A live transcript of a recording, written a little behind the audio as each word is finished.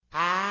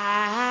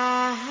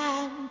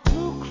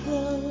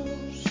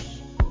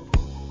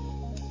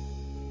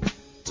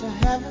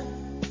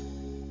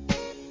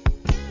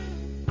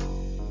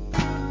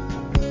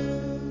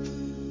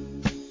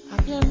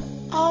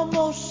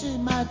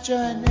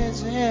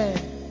journey's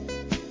end.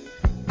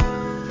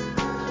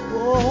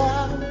 Oh,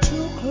 I'm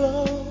too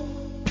close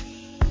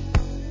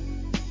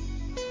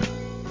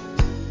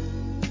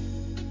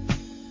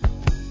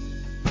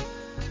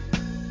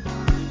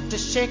to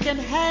shaking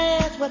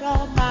hands with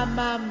all my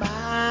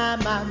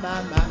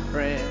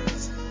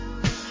friends.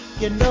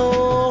 You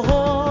know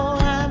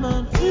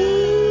I'm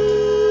too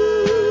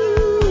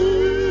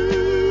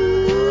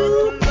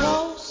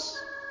close.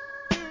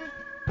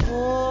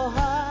 Oh,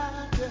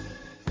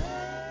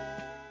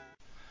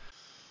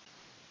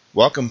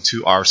 Welcome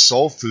to our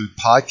Soul Food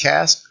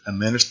Podcast, a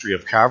ministry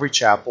of Calvary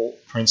Chapel,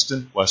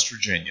 Princeton, West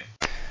Virginia.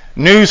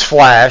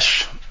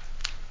 Newsflash,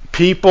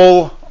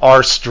 people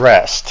are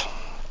stressed.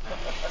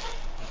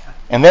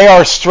 And they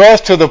are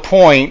stressed to the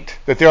point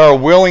that they are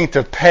willing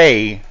to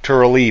pay to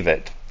relieve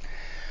it.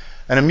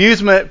 An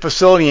amusement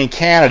facility in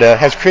Canada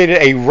has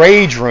created a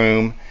rage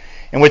room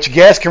in which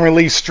guests can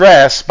relieve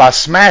stress by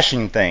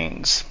smashing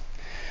things.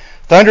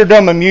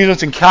 Thunderdome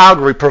Amusements in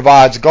Calgary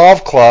provides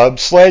golf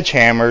clubs,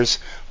 sledgehammers,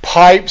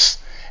 pipes,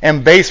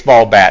 and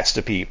baseball bats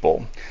to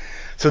people,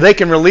 so they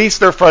can release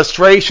their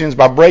frustrations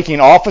by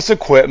breaking office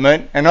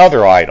equipment and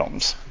other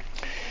items.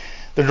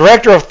 The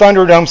director of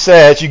Thunderdome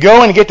says, "You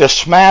go and get to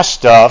smash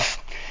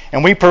stuff,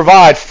 and we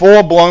provide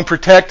full-blown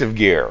protective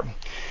gear.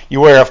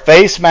 You wear a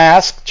face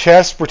mask,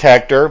 chest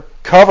protector,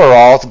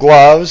 coveralls,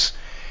 gloves,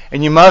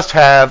 and you must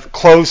have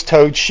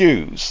closed-toed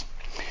shoes."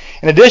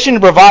 In addition to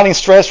providing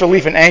stress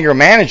relief and anger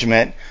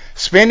management,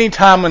 spending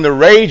time in the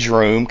rage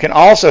room can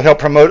also help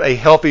promote a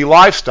healthy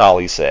lifestyle,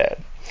 he said.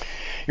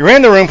 You're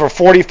in the room for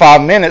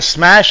 45 minutes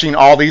smashing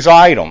all these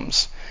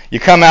items. You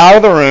come out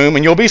of the room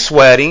and you'll be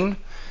sweating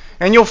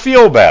and you'll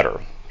feel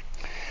better.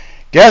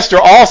 Guests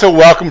are also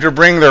welcome to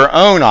bring their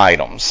own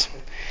items.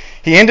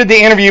 He ended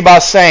the interview by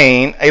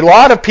saying, "A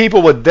lot of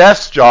people with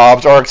desk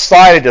jobs are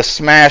excited to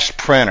smash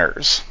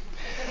printers."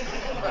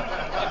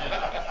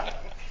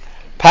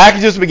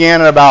 Packages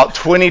begin at about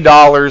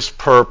 $20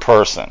 per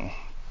person.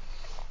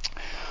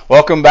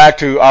 Welcome back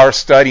to our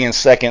study in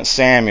 2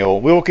 Samuel.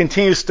 We will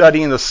continue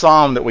studying the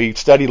psalm that we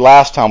studied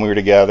last time we were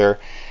together,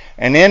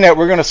 and in that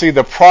we're going to see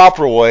the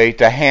proper way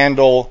to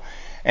handle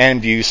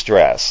and view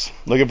stress.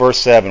 Look at verse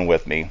 7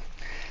 with me.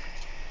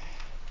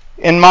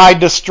 "In my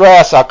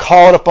distress I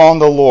called upon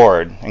the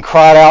Lord and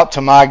cried out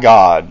to my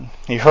God.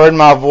 He heard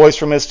my voice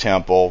from his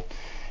temple,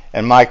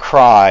 and my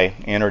cry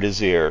entered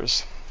his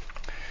ears."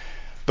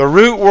 The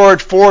root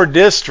word for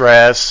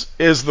distress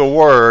is the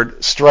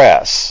word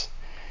stress.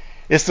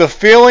 It's the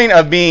feeling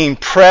of being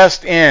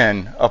pressed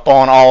in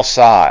upon all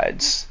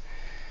sides.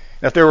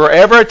 And if there were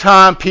ever a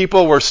time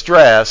people were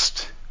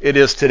stressed, it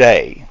is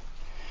today.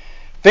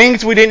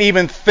 Things we didn't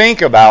even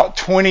think about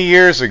 20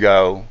 years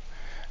ago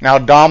now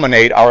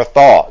dominate our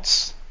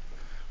thoughts.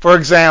 For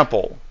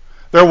example,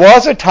 there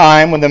was a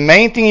time when the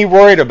main thing you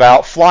worried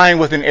about flying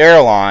with an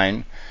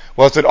airline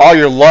was that all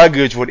your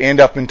luggage would end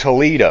up in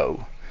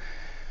Toledo.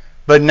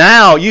 But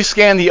now you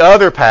scan the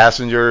other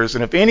passengers,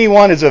 and if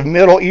anyone is of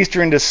Middle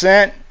Eastern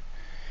descent,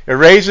 it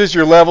raises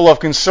your level of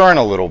concern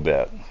a little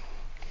bit.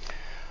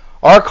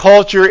 Our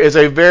culture is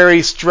a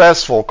very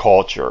stressful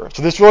culture,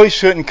 so this really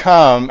shouldn't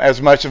come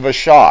as much of a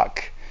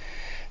shock.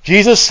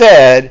 Jesus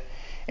said,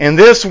 "In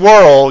this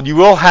world you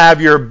will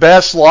have your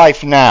best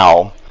life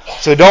now,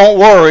 so don't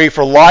worry,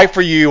 for life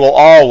for you will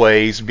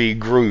always be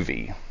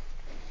groovy."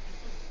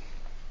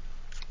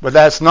 But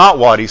that's not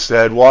what he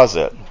said, was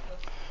it?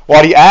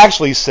 What he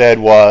actually said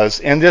was,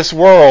 in this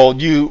world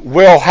you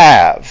will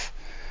have,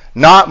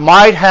 not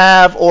might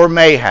have or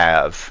may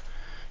have,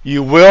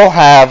 you will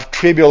have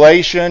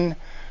tribulation,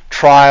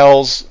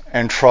 trials,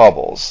 and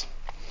troubles.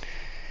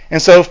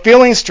 And so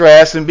feeling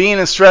stress and being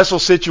in stressful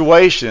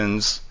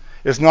situations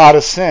is not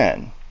a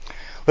sin.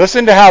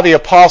 Listen to how the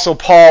Apostle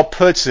Paul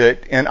puts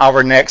it in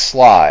our next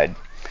slide.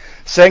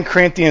 2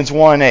 Corinthians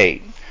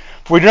 1:8.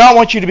 "For we do not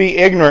want you to be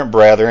ignorant,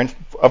 brethren,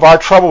 of our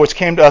trouble which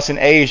came to us in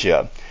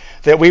Asia,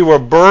 that we were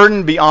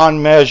burdened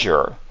beyond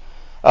measure,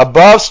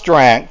 above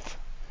strength,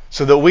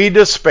 so that we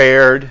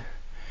despaired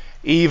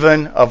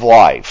even of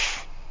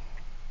life."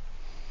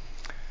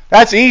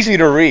 That's easy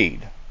to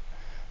read,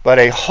 but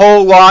a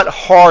whole lot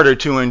harder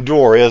to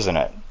endure, isn't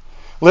it?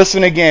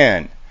 Listen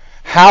again.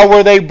 How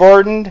were they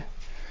burdened?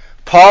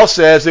 Paul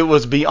says it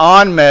was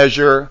beyond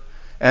measure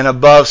and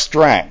above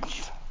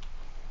strength.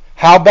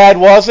 How bad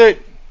was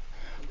it?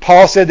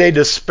 Paul said they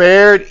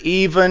despaired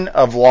even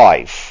of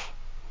life.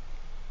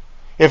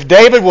 If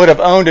David would have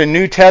owned a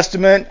New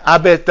Testament, I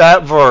bet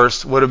that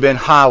verse would have been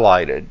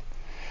highlighted.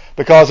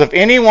 Because if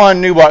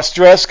anyone knew what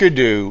stress could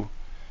do,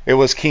 it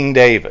was King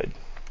David.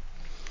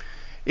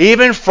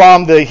 Even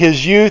from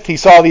his youth, he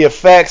saw the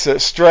effects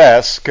that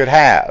stress could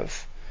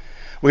have.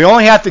 We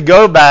only have to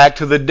go back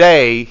to the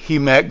day he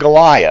met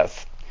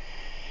Goliath.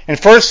 In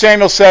 1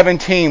 Samuel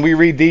 17, we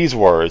read these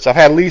words. I've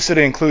had Lisa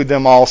to include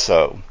them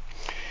also.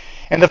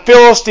 "And the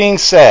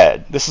Philistines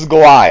said," this is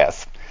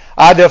Goliath,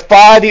 "I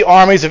defy the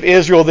armies of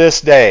Israel this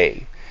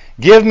day.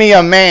 Give me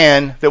a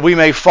man that we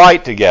may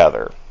fight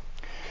together."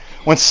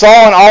 When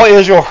Saul and all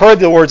Israel heard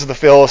the words of the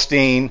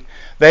Philistine,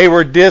 they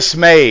were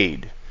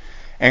dismayed.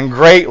 and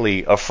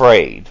greatly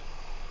afraid.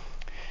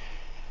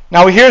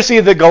 Now we here see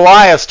that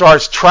Goliath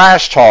starts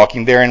trash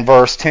talking there in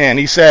verse 10.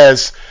 He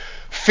says,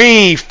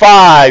 fee,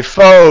 fi,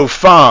 fo,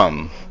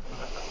 fum.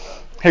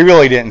 He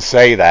really didn't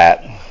say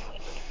that.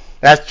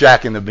 That's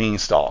Jack and the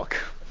Beanstalk.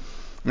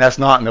 And that's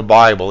not in the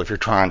Bible if you're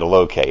trying to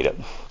locate it.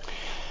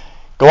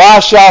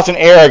 Goliath shouts in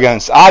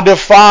arrogance, I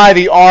defy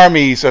the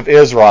armies of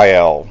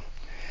Israel.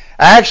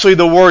 Actually,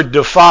 the word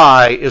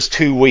defy is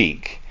too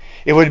weak.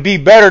 It would be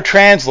better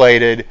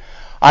translated,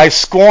 I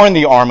scorn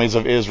the armies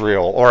of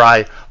Israel, or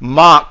I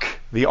mock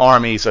the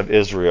armies of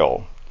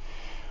Israel.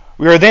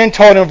 We are then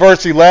told in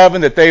verse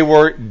 11 that they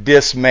were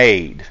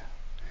dismayed.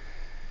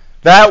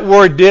 That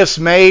word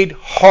dismayed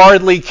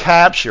hardly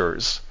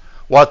captures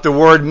what the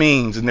word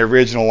means in the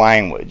original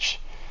language.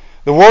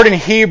 The word in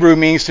Hebrew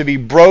means to be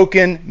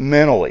broken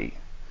mentally.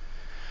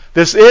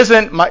 This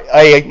isn't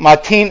my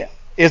teen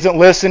isn't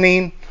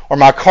listening, or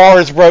my car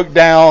is broke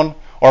down,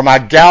 or my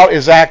gout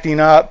is acting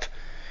up.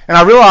 And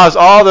I realize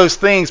all those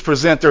things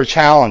present their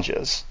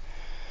challenges.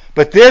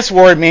 But this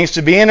word means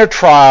to be in a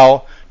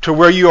trial to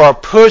where you are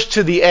pushed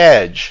to the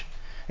edge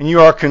and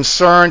you are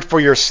concerned for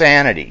your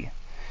sanity.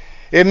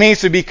 It means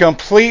to be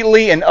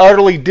completely and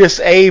utterly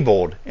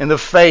disabled in the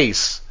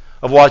face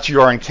of what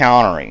you are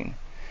encountering.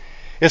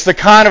 It's the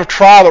kind of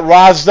trial that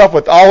rises up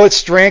with all its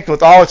strength,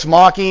 with all its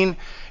mocking.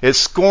 It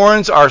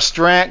scorns our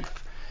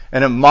strength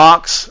and it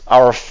mocks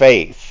our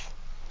faith.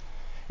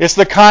 It's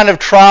the kind of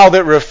trial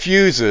that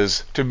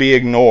refuses to be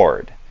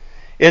ignored.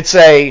 It's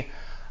a,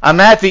 I'm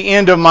at the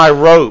end of my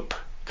rope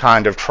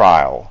kind of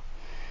trial.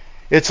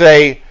 It's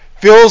a,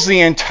 fills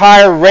the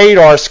entire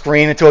radar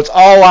screen until it's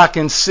all I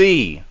can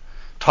see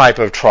type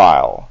of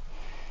trial.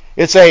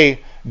 It's a,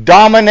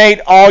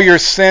 dominate all your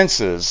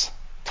senses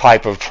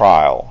type of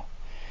trial.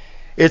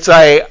 It's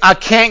a, I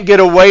can't get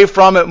away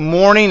from it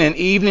morning and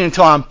evening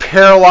until I'm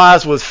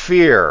paralyzed with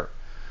fear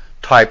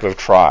type of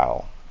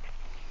trial.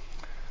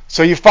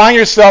 So you find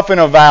yourself in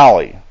a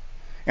valley,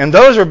 and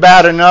those are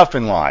bad enough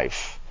in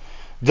life.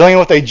 Dealing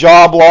with a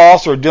job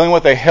loss, or dealing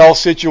with a health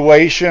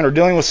situation, or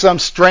dealing with some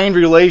strained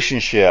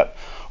relationship,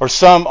 or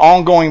some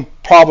ongoing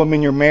problem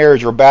in your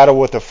marriage or battle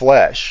with the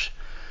flesh.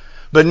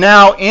 But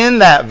now in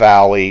that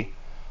valley,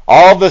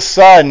 all of a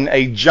sudden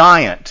a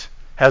giant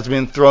has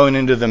been thrown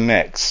into the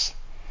mix.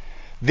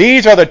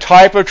 These are the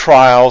type of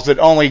trials that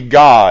only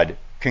God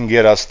can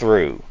get us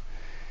through.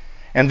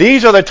 And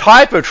these are the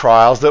type of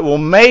trials that will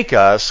make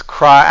us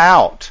cry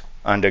out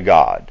unto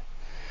God.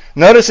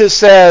 Notice it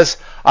says,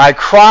 I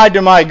cried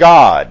to my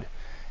God,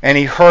 and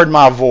he heard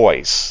my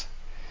voice.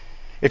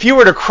 If you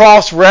were to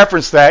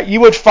cross-reference that, you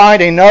would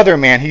find another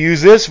man who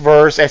used this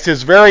verse as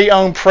his very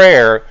own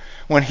prayer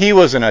when he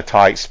was in a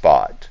tight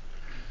spot.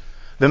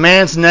 The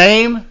man's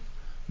name,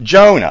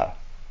 Jonah.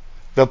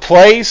 The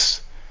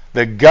place,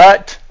 the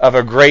gut of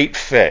a great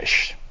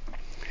fish.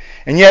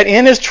 And yet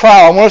in his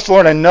trial, I want us to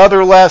learn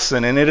another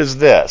lesson, and it is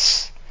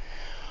this.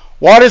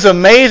 What is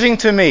amazing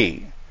to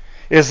me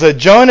is that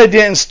Jonah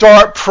didn't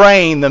start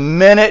praying the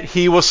minute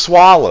he was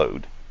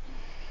swallowed.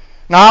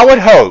 Now I would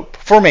hope,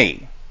 for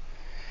me,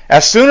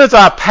 as soon as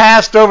I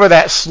passed over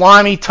that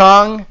slimy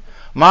tongue,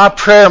 my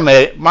prayer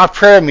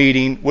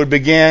meeting would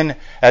begin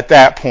at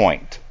that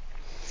point.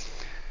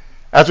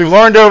 As we've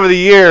learned over the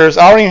years,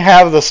 I don't even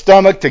have the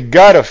stomach to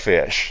gut a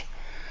fish.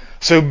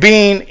 So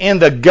being in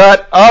the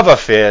gut of a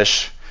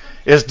fish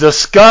is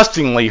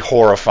disgustingly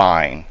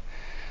horrifying.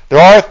 There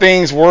are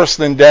things worse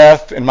than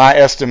death in my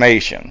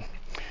estimation.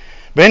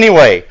 But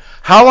anyway,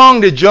 how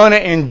long did Jonah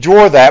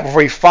endure that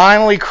before he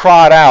finally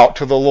cried out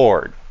to the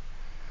Lord?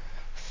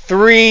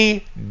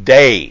 3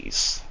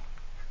 days.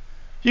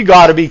 You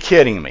got to be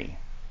kidding me.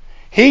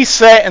 He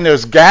sat in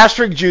those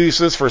gastric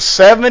juices for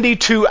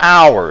 72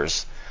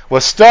 hours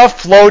with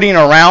stuff floating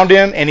around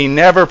him and he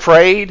never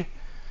prayed?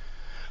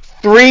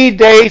 3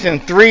 days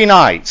and 3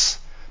 nights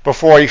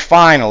before he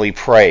finally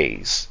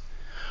prays.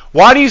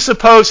 Why do you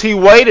suppose he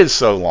waited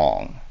so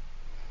long?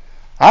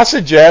 I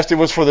suggest it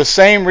was for the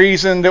same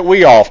reason that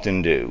we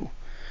often do.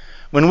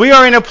 When we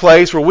are in a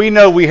place where we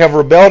know we have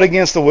rebelled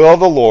against the will of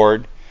the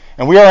Lord,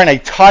 and we are in a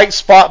tight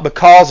spot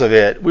because of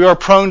it, we are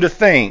prone to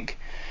think,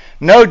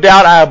 no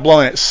doubt I have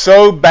blown it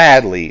so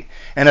badly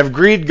and have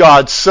grieved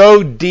God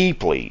so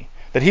deeply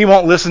that he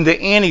won't listen to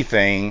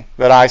anything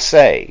that I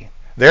say.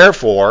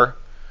 Therefore,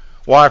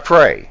 why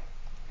pray?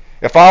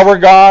 If I were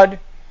God,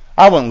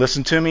 I wouldn't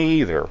listen to me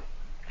either.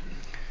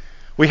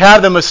 We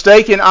have the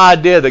mistaken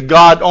idea that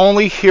God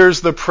only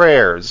hears the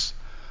prayers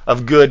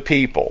of good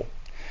people.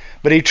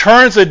 But he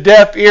turns a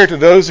deaf ear to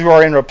those who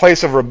are in a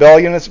place of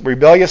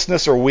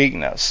rebelliousness or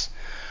weakness.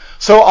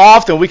 So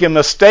often we can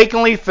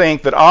mistakenly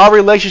think that our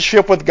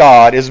relationship with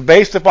God is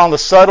based upon the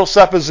subtle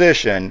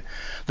supposition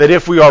that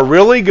if we are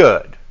really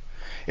good,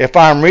 if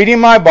I'm reading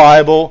my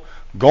Bible,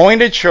 going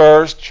to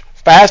church,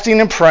 fasting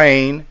and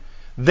praying,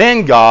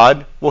 then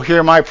God will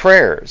hear my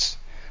prayers.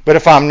 But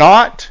if I'm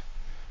not,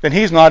 then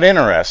he's not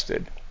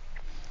interested.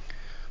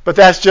 But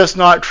that's just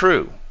not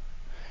true.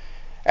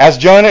 As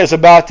Jonah is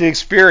about to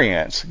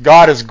experience,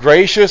 God is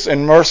gracious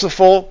and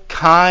merciful,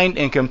 kind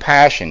and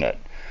compassionate,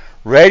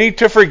 ready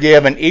to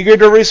forgive and eager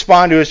to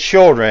respond to his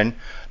children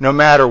no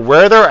matter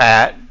where they're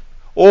at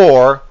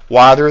or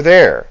why they're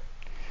there.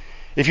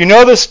 If you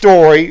know the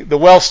story, the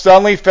whale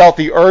suddenly felt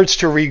the urge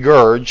to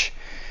regurge,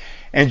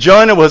 and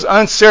Jonah was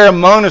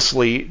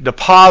unceremoniously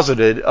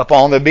deposited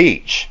upon the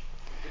beach.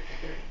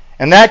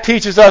 And that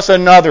teaches us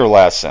another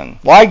lesson.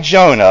 Like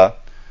Jonah,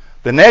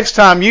 the next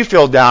time you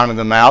feel down in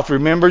the mouth,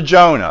 remember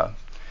Jonah.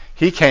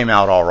 He came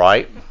out all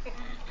right.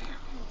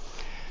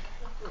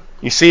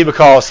 You see,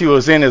 because he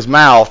was in his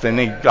mouth and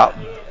he got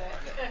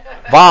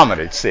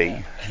vomited, see.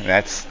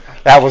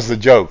 That was the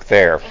joke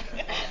there.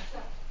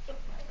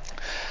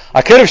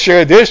 I could have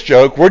shared this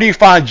joke. Where do you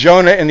find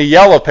Jonah in the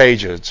Yellow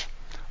Pages?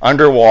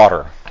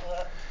 Underwater.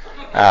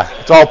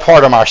 It's all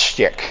part of my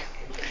shtick.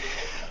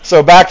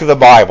 So back to the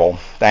Bible.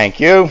 Thank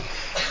you.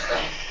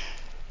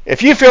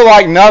 If you feel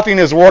like nothing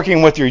is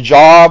working with your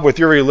job, with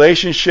your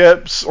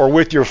relationships, or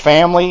with your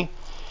family,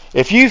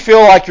 if you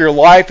feel like your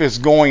life is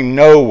going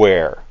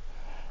nowhere,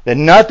 that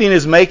nothing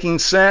is making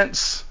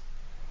sense,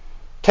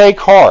 take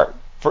heart.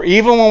 For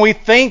even when we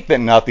think that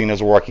nothing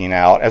is working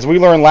out, as we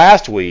learned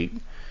last week,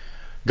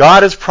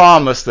 God has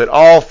promised that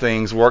all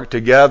things work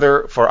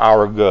together for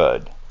our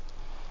good.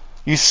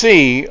 You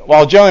see,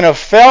 while Jonah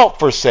felt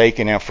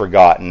forsaken and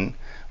forgotten,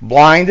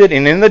 blinded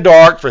and in the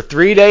dark for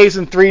 3 days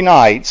and 3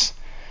 nights,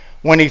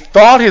 when he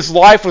thought his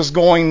life was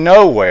going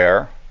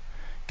nowhere,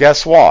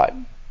 guess what?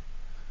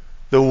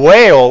 The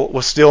whale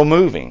was still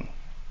moving.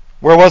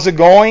 Where was it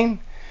going?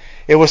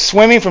 It was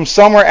swimming from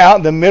somewhere out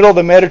in the middle of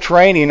the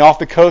Mediterranean off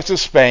the coast of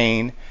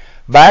Spain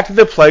back to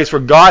the place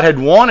where God had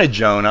wanted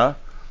Jonah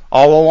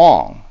all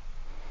along.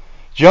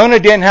 Jonah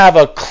didn't have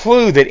a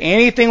clue that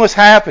anything was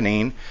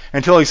happening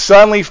until he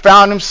suddenly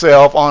found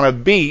himself on a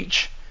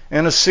beach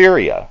in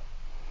Assyria.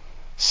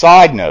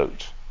 Side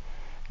note,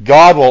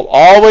 God will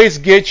always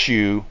get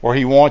you where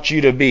he wants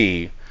you to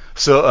be,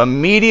 so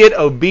immediate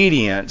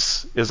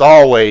obedience is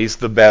always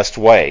the best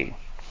way.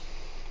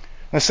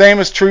 The same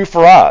is true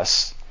for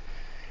us.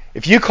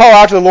 If you call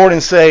out to the Lord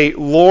and say,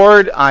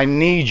 Lord, I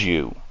need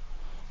you,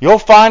 you'll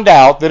find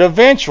out that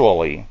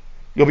eventually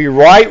you'll be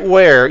right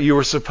where you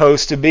were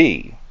supposed to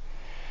be.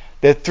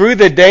 That through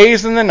the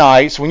days and the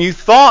nights when you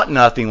thought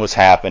nothing was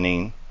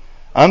happening,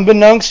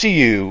 unbeknownst to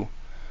you,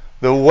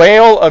 the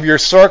whale of your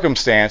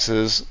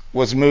circumstances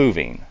was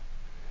moving.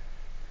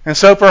 And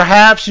so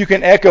perhaps you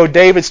can echo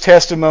David's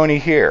testimony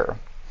here.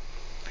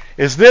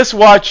 Is this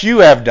what you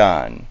have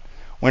done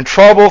when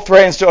trouble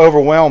threatens to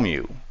overwhelm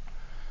you?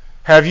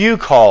 Have you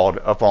called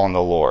upon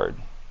the Lord?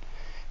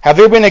 Have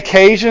there been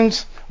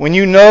occasions when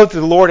you know that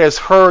the Lord has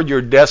heard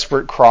your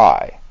desperate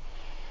cry?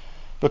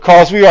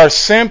 Because we are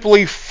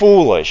simply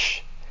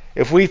foolish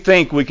if we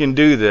think we can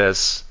do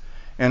this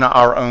in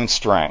our own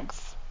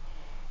strength.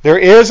 There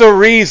is a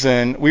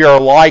reason we are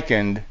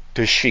likened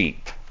to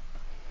sheep.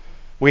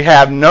 We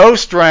have no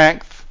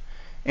strength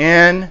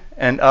in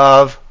and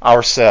of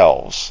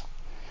ourselves.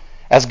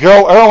 As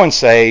Gerald Irwin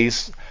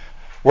says,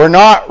 we're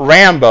not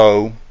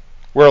Rambo,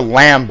 we're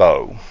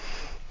Lambo.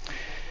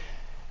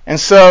 And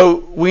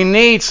so we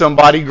need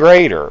somebody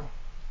greater.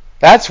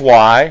 That's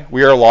why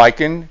we are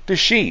likened to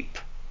sheep.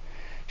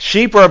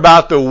 Sheep are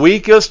about the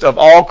weakest of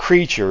all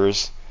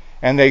creatures,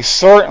 and they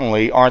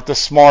certainly aren't the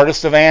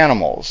smartest of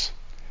animals.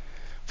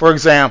 For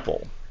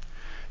example,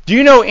 do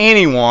you know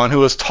anyone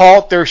who has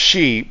taught their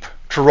sheep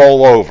to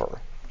roll over?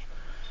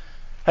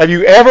 Have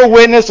you ever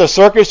witnessed a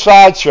circus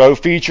sideshow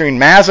featuring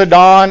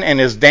Mazadon and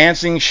his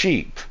dancing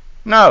sheep?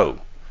 No.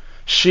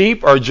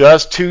 Sheep are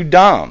just too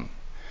dumb.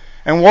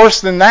 And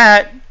worse than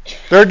that,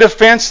 they're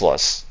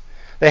defenseless.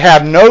 They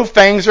have no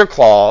fangs or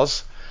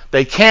claws.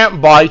 They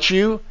can't bite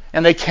you,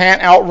 and they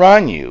can't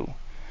outrun you.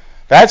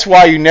 That's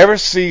why you never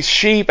see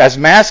sheep as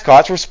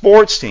mascots for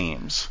sports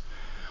teams.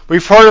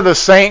 We've heard of the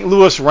St.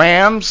 Louis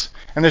Rams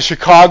and the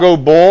Chicago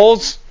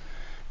Bulls,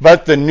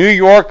 but the New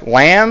York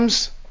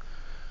Lambs?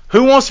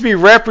 Who wants to be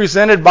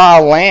represented by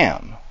a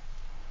lamb?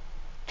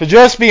 To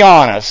just be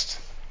honest,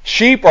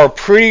 sheep are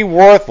pretty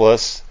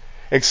worthless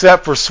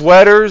except for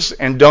sweaters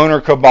and doner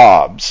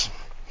kebabs.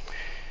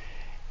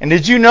 And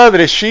did you know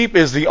that a sheep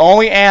is the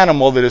only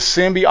animal that is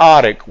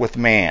symbiotic with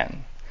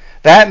man?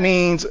 That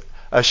means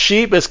a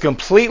sheep is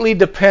completely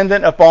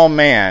dependent upon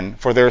man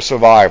for their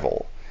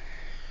survival.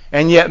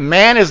 And yet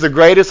man is the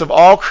greatest of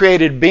all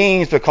created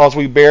beings because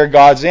we bear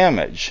God's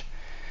image.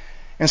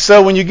 And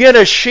so when you get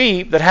a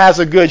sheep that has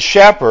a good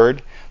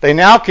shepherd, they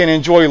now can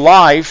enjoy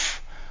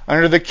life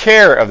under the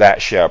care of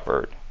that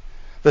shepherd.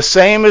 The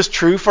same is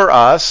true for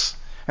us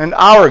and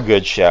our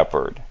good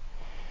shepherd.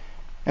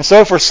 And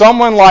so for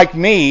someone like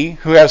me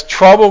who has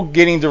trouble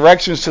getting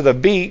directions to the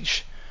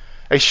beach,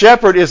 a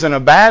shepherd isn't a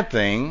bad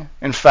thing.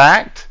 In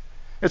fact,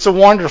 it's a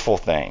wonderful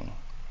thing.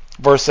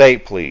 Verse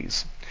 8,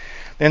 please.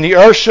 Then the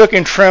earth shook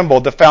and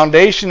trembled, the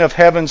foundation of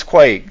heavens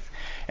quaked,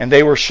 and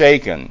they were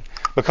shaken,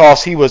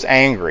 because he was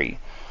angry.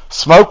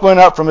 Smoke went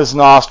up from his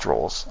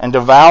nostrils, and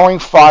devouring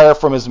fire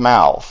from his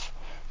mouth.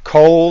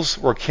 Coals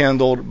were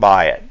kindled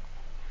by it.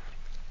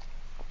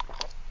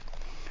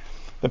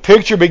 The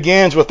picture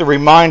begins with the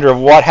reminder of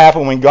what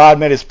happened when God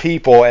met his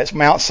people at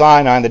Mount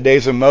Sinai in the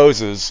days of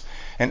Moses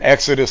in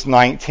Exodus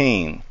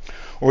 19,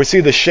 where we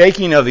see the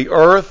shaking of the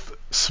earth,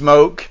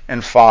 smoke,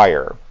 and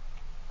fire.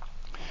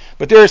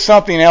 But there is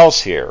something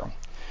else here.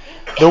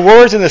 The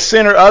words in the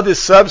center of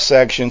this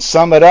subsection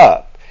sum it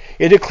up.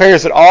 It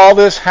declares that all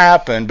this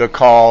happened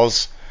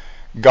because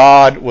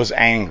God was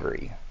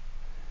angry.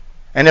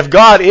 And if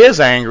God is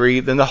angry,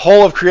 then the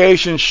whole of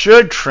creation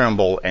should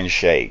tremble and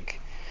shake.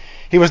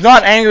 He was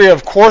not angry,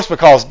 of course,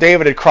 because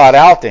David had cried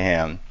out to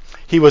him.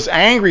 He was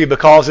angry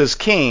because his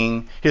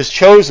king, his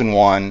chosen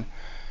one,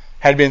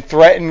 had been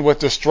threatened with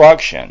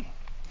destruction.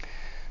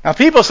 Now,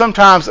 people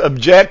sometimes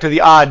object to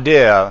the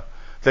idea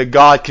that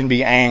God can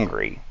be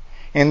angry.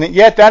 And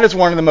yet that is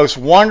one of the most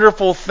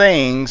wonderful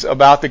things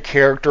about the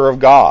character of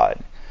God.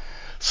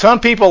 Some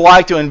people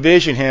like to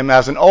envision him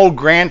as an old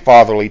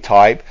grandfatherly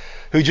type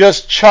who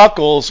just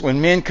chuckles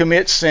when men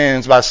commit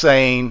sins by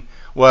saying,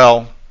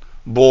 well,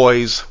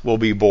 boys will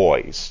be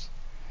boys.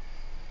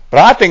 But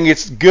I think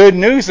it's good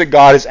news that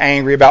God is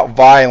angry about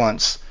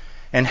violence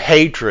and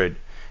hatred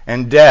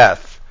and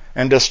death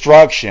and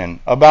destruction,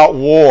 about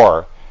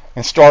war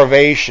and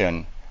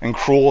starvation and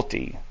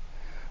cruelty.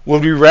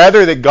 Would we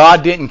rather that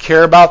God didn't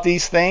care about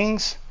these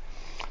things?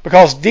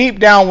 Because deep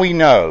down we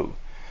know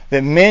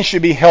that men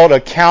should be held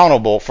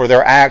accountable for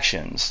their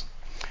actions.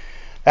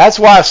 That's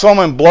why if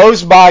someone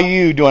blows by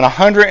you doing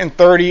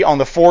 130 on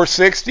the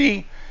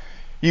 460,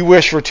 you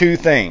wish for two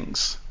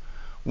things.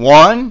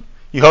 One,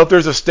 you hope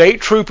there's a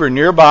state trooper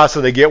nearby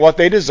so they get what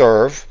they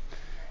deserve.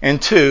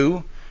 And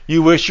two,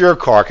 you wish your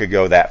car could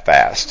go that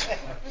fast.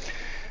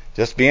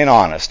 Just being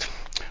honest.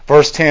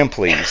 Verse 10,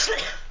 please.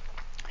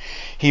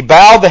 He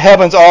bowed the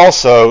heavens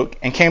also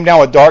and came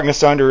down with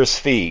darkness under his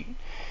feet.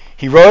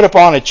 He rode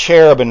upon a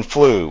cherub and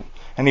flew,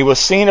 and he was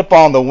seen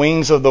upon the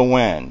wings of the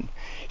wind.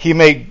 He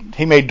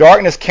made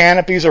darkness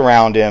canopies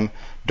around him,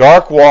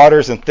 dark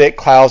waters and thick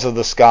clouds of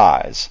the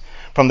skies.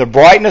 From the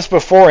brightness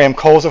before him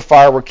coals of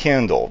fire were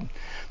kindled.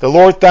 The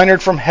Lord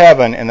thundered from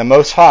heaven, and the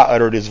Most High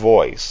uttered his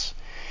voice.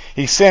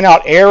 He sent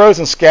out arrows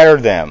and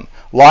scattered them,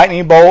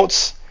 lightning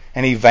bolts,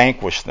 and he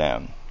vanquished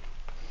them.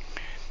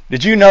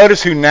 Did you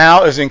notice who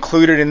now is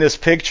included in this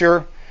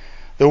picture?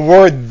 The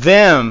word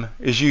them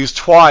is used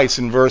twice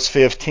in verse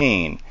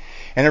 15,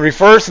 and it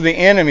refers to the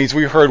enemies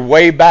we heard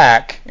way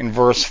back in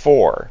verse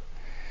 4.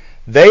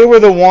 They were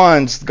the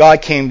ones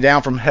God came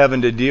down from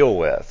heaven to deal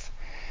with.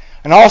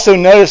 And also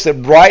notice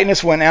that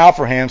brightness went out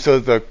for him so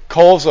that the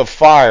coals of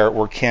fire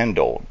were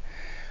kindled.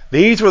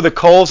 These were the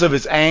coals of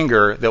his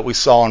anger that we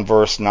saw in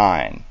verse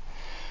 9.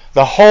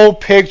 The whole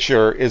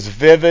picture is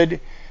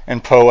vivid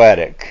and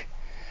poetic.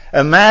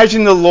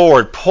 Imagine the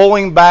Lord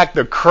pulling back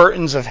the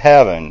curtains of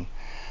heaven.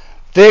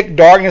 Thick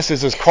darkness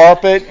is his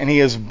carpet, and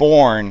he is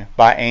borne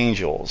by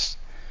angels.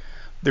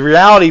 The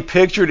reality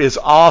pictured is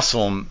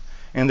awesome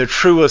in the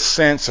truest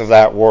sense of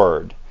that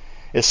word.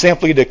 It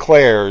simply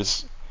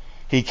declares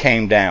he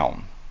came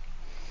down.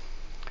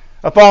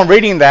 Upon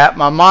reading that,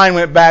 my mind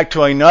went back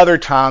to another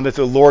time that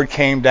the Lord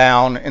came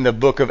down in the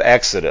book of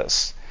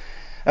Exodus.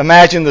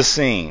 Imagine the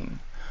scene.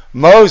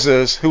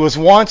 Moses, who was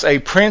once a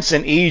prince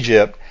in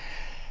Egypt,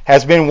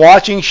 has been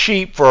watching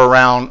sheep for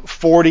around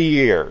 40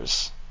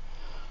 years.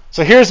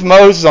 So here's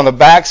Moses on the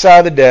backside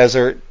of the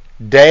desert,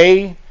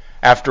 day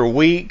after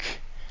week,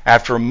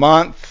 after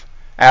month,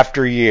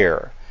 after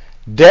year.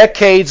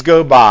 Decades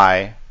go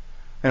by,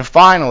 and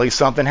finally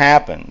something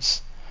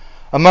happens.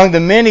 Among the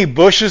many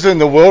bushes in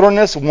the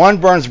wilderness, one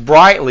burns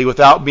brightly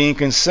without being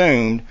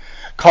consumed,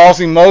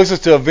 causing Moses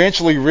to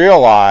eventually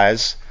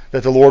realize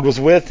that the Lord was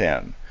with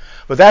him.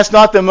 But that's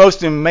not the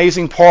most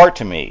amazing part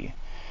to me.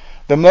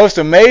 The most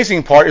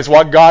amazing part is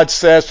what God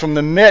says from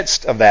the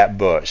midst of that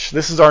bush.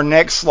 This is our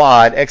next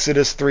slide,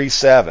 Exodus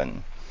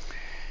 3:7.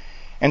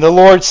 And the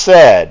Lord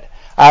said,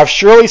 I have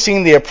surely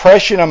seen the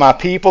oppression of my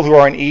people who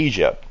are in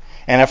Egypt,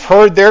 and have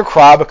heard their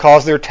cry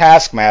because they're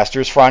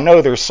taskmasters, for I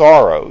know their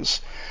sorrows.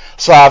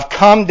 So I have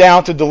come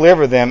down to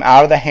deliver them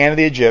out of the hand of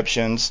the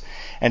Egyptians,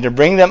 and to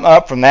bring them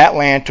up from that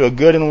land to a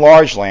good and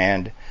large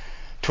land,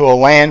 to a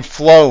land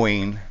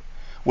flowing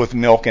with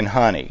milk and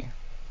honey.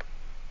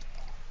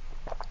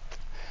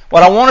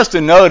 What I want us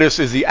to notice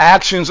is the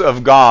actions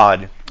of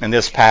God in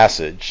this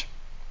passage.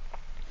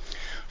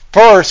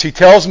 First, he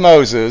tells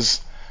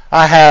Moses,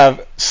 I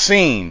have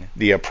seen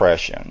the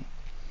oppression.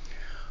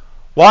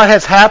 What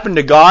has happened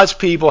to God's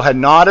people had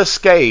not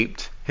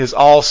escaped his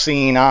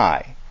all-seeing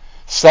eye.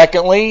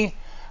 Secondly,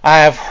 I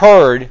have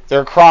heard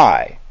their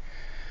cry.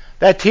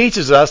 That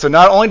teaches us that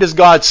not only does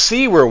God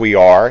see where we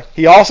are,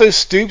 he also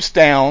stoops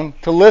down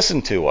to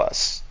listen to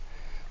us.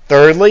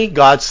 Thirdly,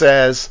 God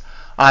says,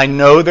 I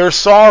know their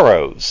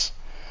sorrows.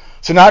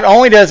 So not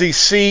only does he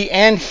see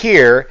and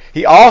hear,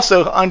 he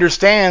also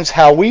understands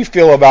how we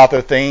feel about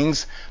the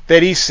things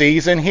that he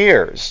sees and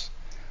hears.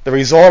 The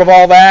result of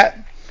all that,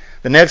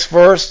 the next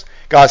verse,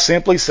 God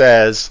simply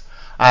says,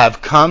 I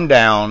have come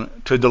down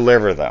to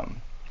deliver them.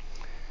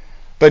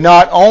 But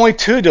not only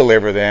to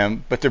deliver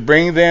them, but to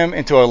bring them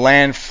into a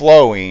land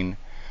flowing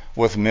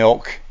with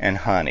milk and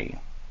honey.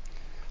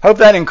 Hope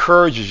that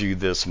encourages you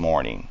this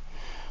morning.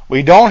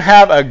 We don't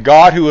have a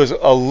God who is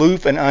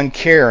aloof and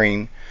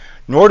uncaring,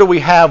 nor do we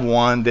have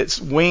one that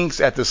winks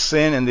at the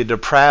sin and the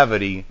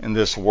depravity in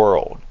this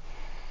world.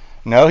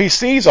 No, he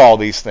sees all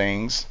these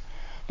things,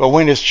 but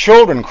when his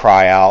children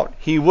cry out,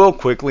 he will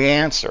quickly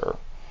answer.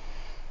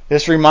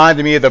 This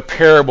reminded me of the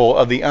parable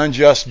of the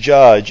unjust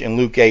judge in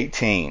Luke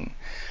 18.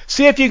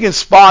 See if you can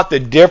spot the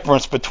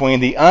difference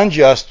between the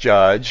unjust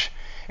judge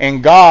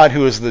and God,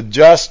 who is the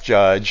just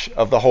judge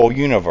of the whole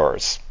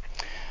universe.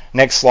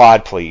 Next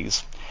slide,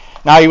 please.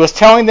 Now he was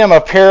telling them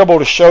a parable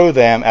to show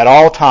them at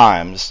all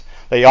times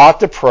they ought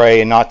to pray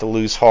and not to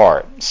lose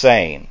heart,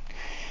 saying,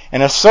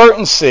 in a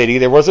certain city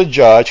there was a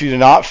judge who did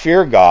not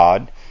fear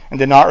God and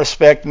did not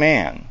respect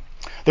man.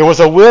 There was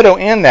a widow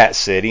in that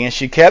city, and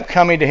she kept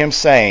coming to him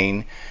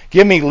saying,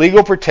 give me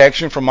legal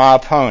protection from my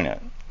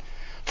opponent.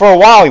 For a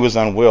while he was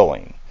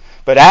unwilling,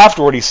 but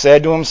afterward he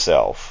said to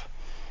himself,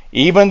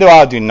 even though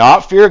I do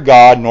not fear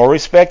God nor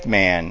respect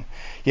man,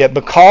 yet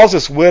because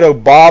this widow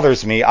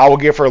bothers me, I will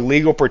give her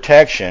legal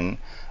protection.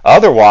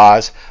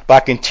 Otherwise, by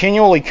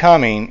continually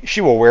coming,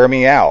 she will wear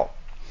me out.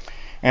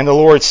 And the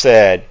Lord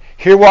said,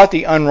 hear what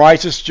the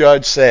unrighteous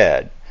judge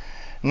said.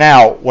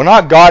 Now, will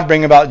not God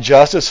bring about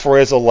justice for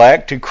his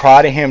elect who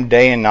cry to him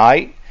day and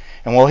night?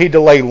 And will he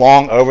delay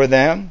long over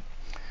them?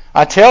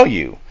 I tell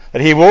you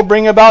that he will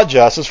bring about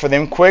justice for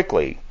them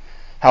quickly.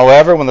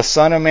 However, when the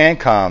Son of Man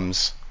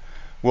comes,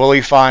 will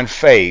he find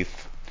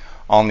faith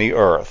on the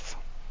earth?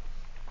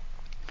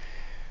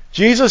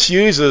 Jesus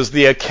uses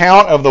the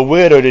account of the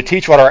widow to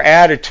teach what our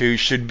attitude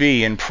should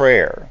be in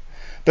prayer.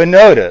 But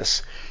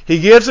notice, he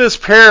gives this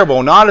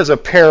parable not as a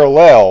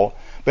parallel,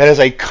 but as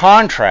a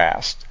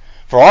contrast,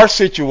 for our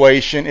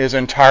situation is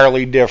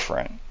entirely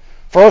different.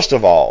 First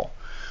of all,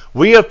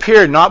 we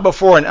appeared not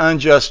before an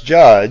unjust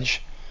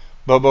judge,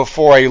 but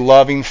before a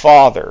loving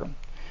Father.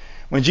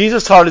 When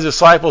Jesus taught his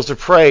disciples to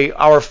pray,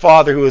 our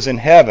Father who is in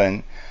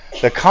heaven,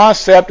 the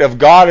concept of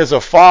God as a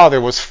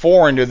Father was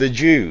foreign to the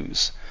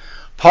Jews.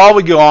 Paul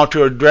would go on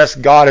to address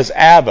God as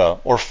Abba,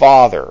 or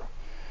Father.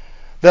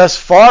 Thus,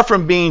 far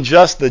from being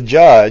just the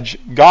judge,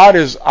 God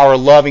is our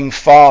loving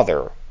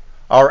Father,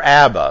 our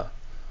Abba,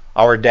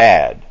 our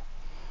Dad.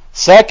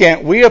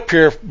 Second, we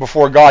appear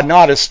before God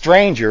not as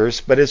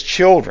strangers, but as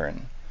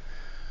children.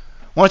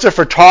 Once a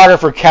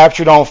photographer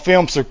captured on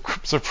film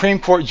Supreme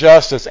Court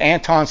Justice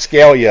Anton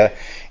Scalia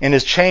in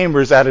his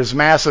chambers at his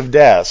massive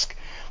desk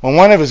when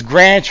one of his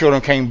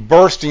grandchildren came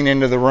bursting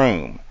into the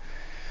room.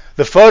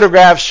 The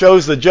photograph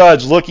shows the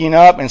judge looking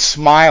up and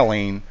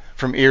smiling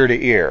from ear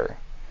to ear.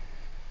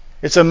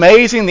 It's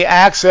amazing the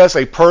access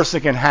a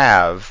person can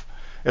have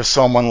if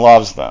someone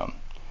loves them.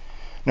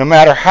 No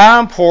matter how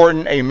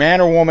important a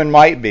man or woman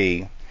might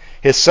be,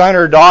 his son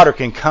or daughter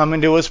can come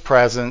into his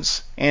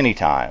presence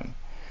anytime.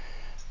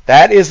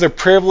 That is the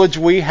privilege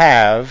we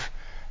have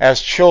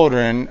as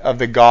children of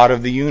the God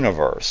of the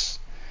universe.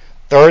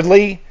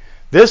 Thirdly,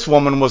 this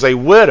woman was a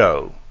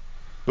widow,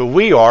 but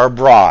we are a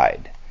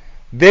bride.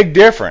 Big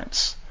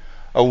difference.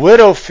 A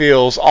widow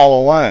feels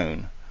all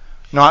alone,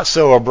 not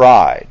so a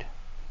bride.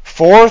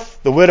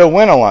 Fourth, the widow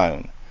went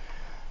alone,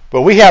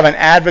 but we have an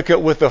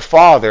advocate with the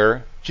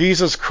Father.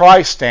 Jesus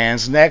Christ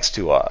stands next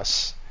to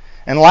us.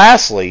 And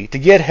lastly, to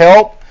get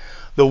help,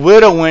 the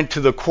widow went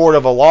to the court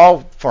of a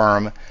law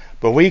firm,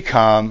 but we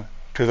come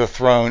to the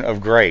throne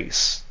of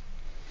grace.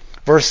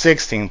 Verse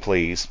 16,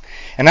 please.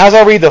 And as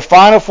I read the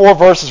final 4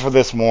 verses for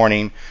this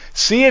morning,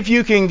 see if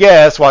you can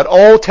guess what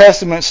Old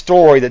Testament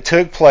story that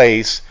took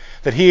place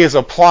that he is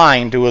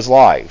applying to his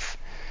life.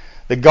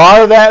 The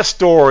God of that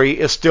story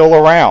is still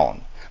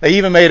around. They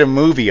even made a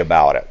movie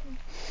about it.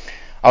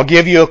 I'll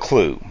give you a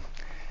clue.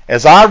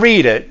 As I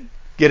read it,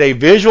 get a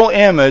visual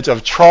image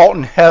of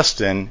Charlton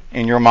Heston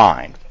in your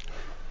mind.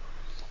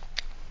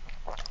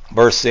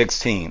 Verse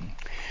 16.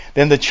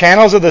 Then the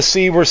channels of the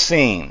sea were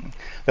seen.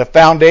 The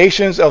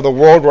foundations of the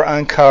world were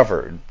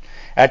uncovered.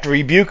 At the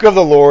rebuke of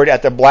the Lord,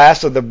 at the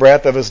blast of the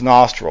breath of his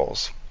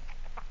nostrils.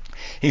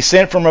 He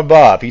sent from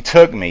above. He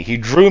took me. He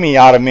drew me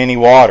out of many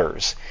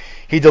waters.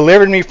 He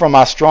delivered me from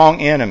my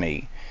strong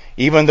enemy,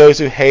 even those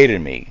who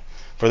hated me,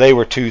 for they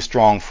were too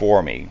strong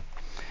for me.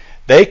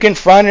 They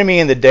confronted me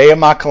in the day of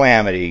my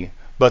calamity,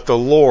 but the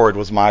Lord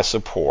was my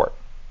support.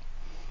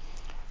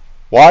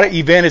 What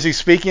event is he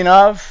speaking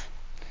of?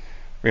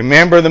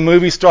 Remember the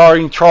movie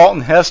starring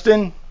Charlton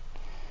Heston?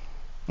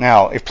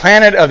 Now, if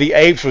Planet of the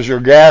Apes was your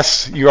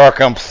guess, you are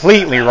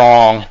completely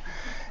wrong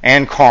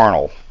and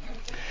carnal.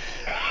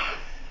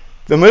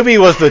 The movie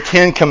was the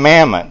 10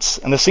 Commandments,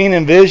 and the scene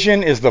in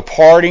vision is the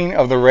parting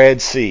of the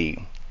Red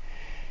Sea.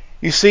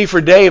 You see, for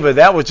David,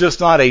 that was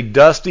just not a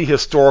dusty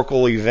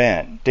historical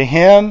event. To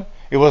him,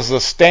 it was the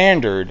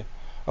standard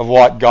of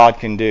what God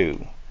can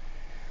do.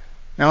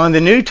 Now, in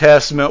the New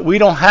Testament, we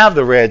don't have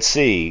the Red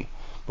Sea,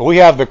 but we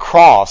have the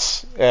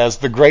cross as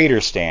the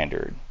greater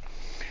standard.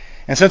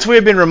 And since we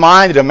have been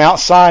reminded of Mount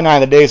Sinai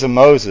in the days of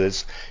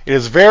Moses, it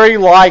is very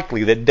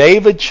likely that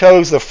David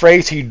chose the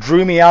phrase, he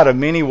drew me out of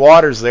many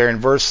waters there in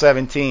verse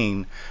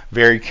 17,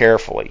 very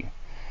carefully.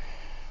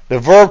 The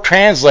verb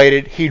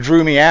translated, he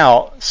drew me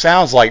out,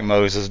 sounds like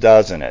Moses,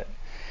 doesn't it?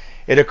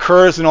 It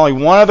occurs in only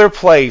one other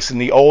place in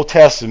the Old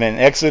Testament,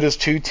 in Exodus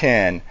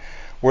 2:10,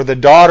 where the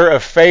daughter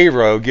of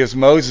Pharaoh gives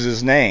Moses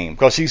his name,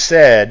 because she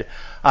said,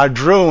 I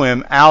drew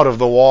him out of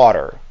the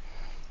water.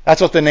 That's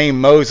what the name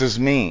Moses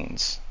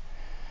means.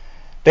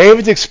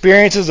 David's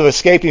experiences of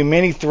escaping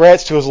many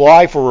threats to his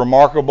life were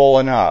remarkable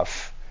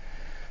enough.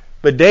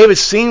 But David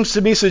seems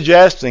to be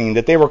suggesting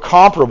that they were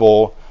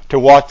comparable to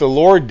what the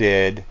Lord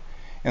did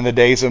in the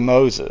days of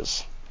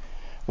Moses.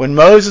 When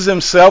Moses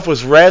himself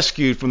was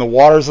rescued from the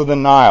waters of the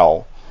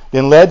Nile,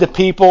 then led the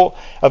people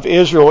of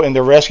Israel in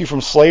their rescue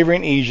from slavery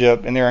in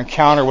Egypt and their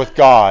encounter with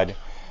God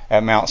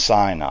at Mount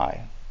Sinai.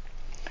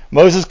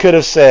 Moses could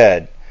have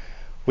said,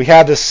 we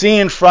have the sea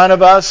in front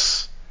of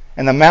us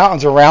and the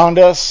mountains around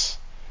us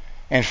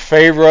and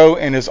Pharaoh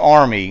and his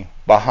army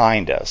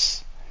behind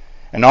us.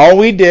 And all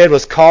we did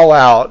was call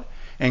out,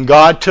 and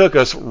God took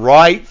us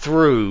right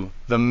through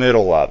the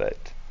middle of it.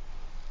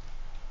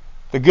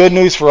 The good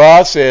news for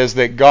us is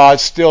that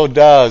God still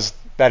does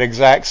that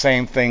exact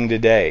same thing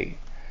today.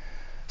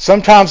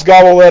 Sometimes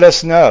God will let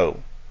us know,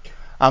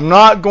 I'm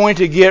not going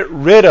to get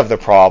rid of the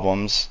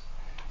problems.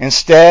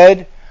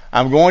 Instead,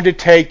 I'm going to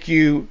take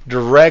you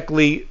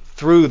directly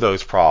through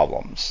those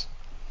problems.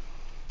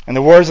 In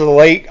the words of the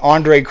late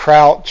Andre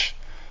Crouch,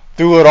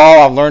 through it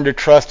all I've learned to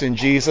trust in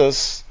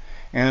Jesus,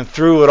 and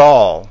through it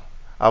all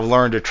I've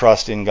learned to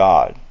trust in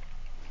God.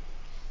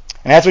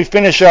 And as we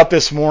finish up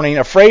this morning,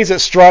 a phrase that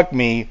struck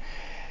me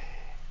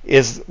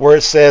is where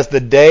it says, the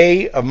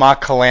day of my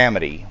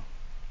calamity.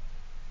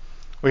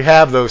 We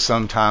have those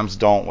sometimes,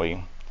 don't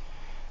we?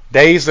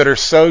 Days that are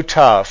so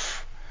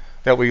tough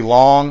that we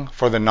long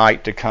for the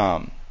night to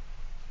come.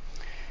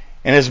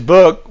 In his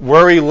book,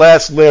 Worry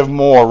Less, Live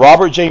More,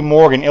 Robert J.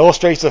 Morgan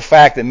illustrates the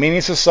fact that many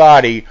in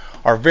society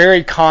are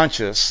very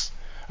conscious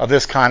of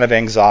this kind of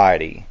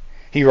anxiety.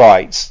 He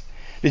writes,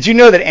 did you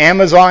know that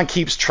Amazon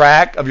keeps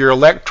track of your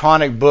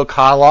electronic book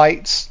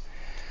highlights?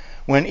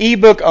 When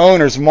ebook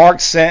owners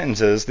mark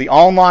sentences, the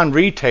online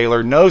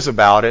retailer knows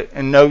about it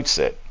and notes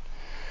it.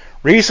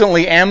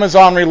 Recently,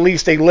 Amazon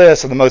released a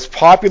list of the most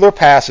popular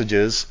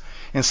passages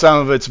in some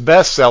of its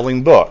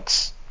best-selling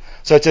books,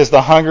 such as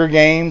The Hunger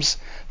Games,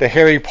 the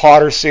Harry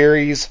Potter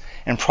series,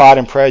 and Pride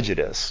and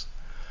Prejudice.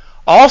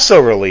 Also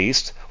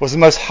released was the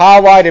most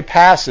highlighted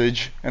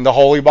passage in the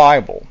Holy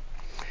Bible.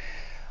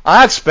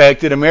 I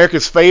expected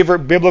America's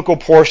favorite biblical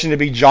portion to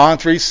be John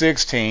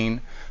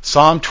 3:16,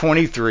 Psalm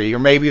 23, or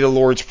maybe the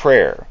Lord's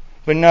Prayer.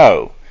 But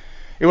no,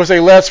 it was a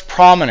less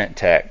prominent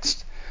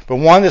text, but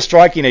one that's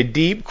striking a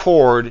deep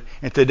chord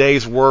in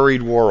today's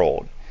worried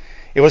world.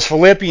 It was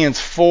Philippians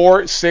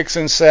 4, 6,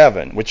 and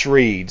 7, which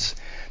reads,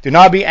 do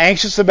not be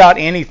anxious about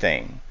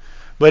anything,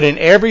 but in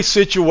every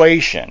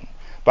situation,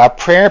 by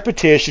prayer and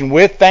petition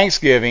with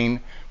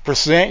thanksgiving,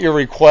 present your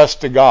requests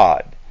to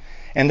God.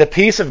 And the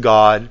peace of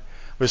God,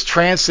 which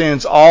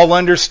transcends all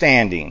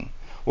understanding,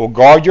 will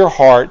guard your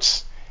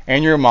hearts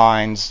and your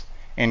minds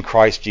in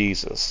Christ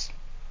Jesus.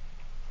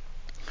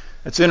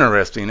 It's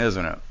interesting,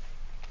 isn't it?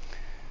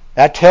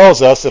 That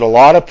tells us that a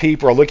lot of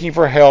people are looking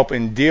for help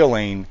in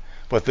dealing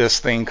with this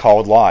thing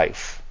called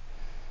life.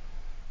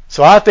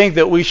 So I think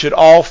that we should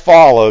all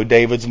follow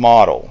David's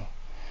model.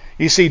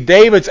 You see,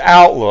 David's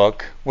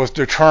outlook was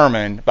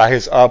determined by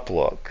his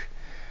uplook.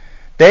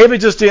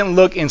 David just didn't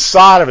look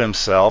inside of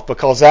himself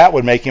because that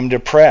would make him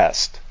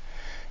depressed.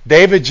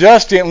 David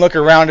just didn't look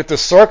around at the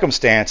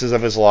circumstances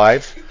of his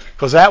life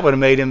because that would have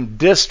made him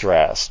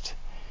distressed.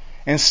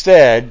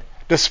 Instead,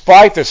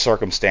 despite the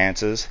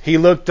circumstances, he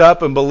looked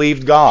up and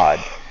believed God.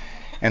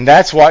 And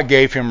that's what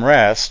gave him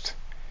rest,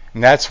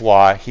 and that's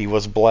why he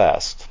was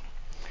blessed.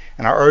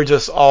 And I urge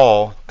us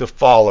all to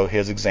follow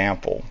his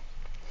example.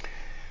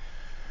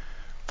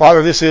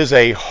 Father, this is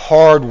a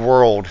hard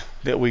world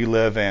that we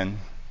live in,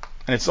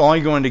 and it's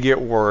only going to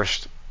get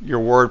worse. Your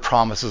word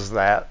promises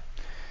that.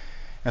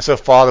 And so,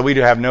 Father, we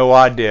do have no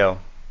idea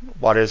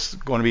what is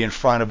going to be in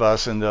front of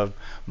us in the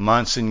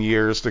months and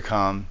years to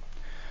come.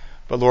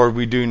 But, Lord,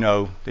 we do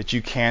know that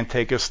you can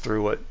take us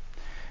through it.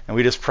 And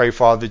we just pray,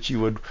 Father, that you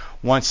would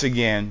once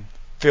again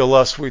fill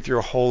us with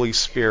your Holy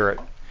Spirit.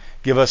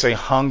 Give us a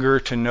hunger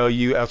to know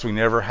you as we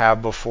never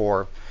have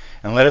before.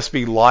 And let us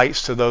be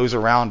lights to those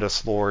around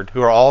us, Lord,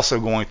 who are also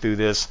going through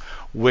this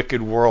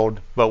wicked world,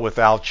 but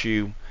without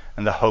you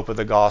and the hope of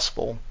the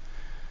gospel.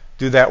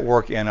 Do that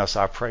work in us,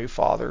 I pray,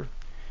 Father.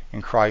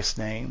 In Christ's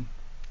name,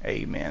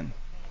 amen.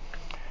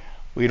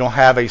 We don't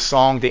have a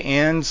song to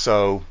end,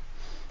 so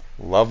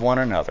love one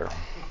another.